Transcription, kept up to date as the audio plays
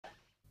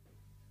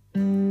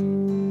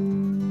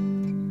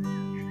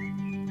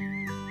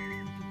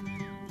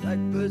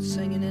Blackbird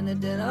singing in the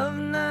dead of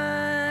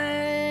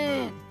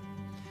night.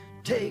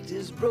 Take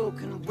his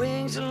broken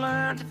wings and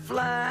learn to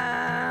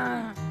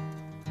fly.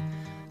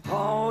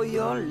 All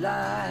your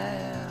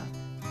life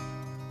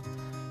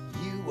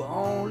you were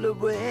only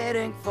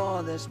waiting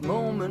for this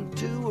moment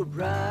to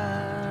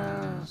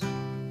arise.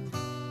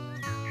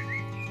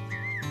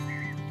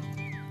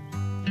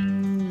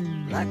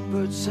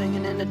 Blackbird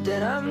singing in the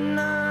dead of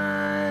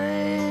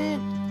night.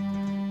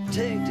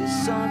 Take the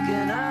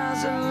sunken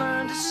eyes and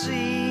learn to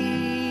see.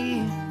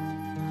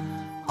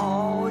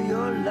 All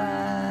your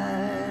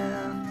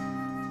life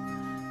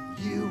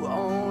you were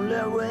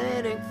only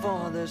waiting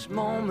for this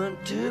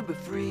moment to be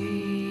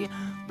free.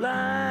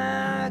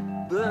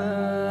 Blackbird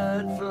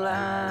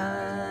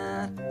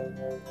fly,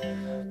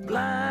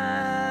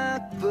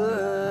 blackbird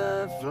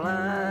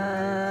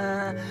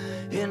fly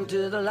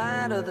into the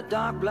light of the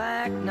dark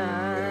black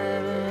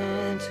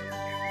night.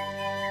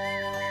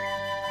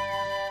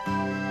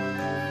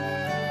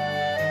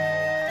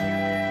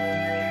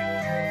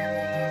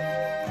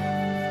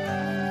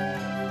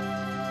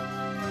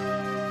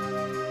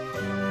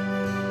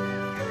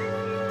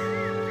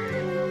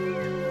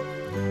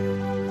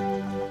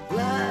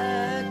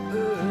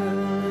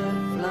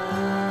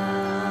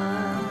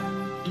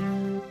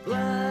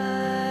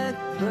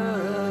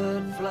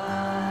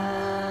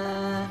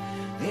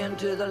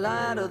 To the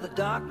light of the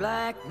dark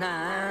black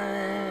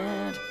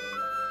night.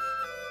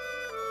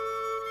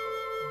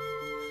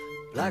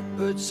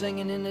 Blackbird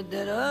singing in the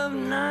dead of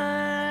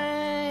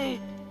night.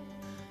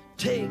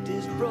 Take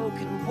these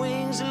broken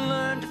wings and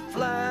learn to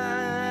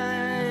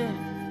fly.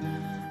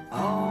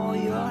 All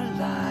your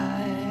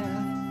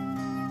life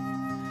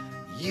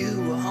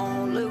you were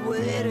only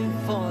waiting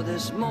for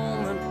this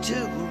moment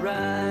to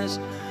rise.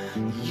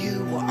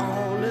 You were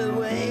only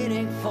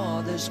waiting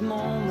for this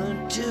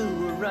moment to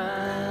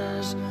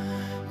arise.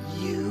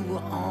 You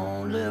were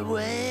only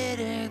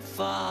waiting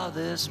for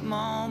this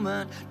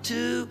moment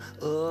to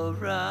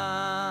arise.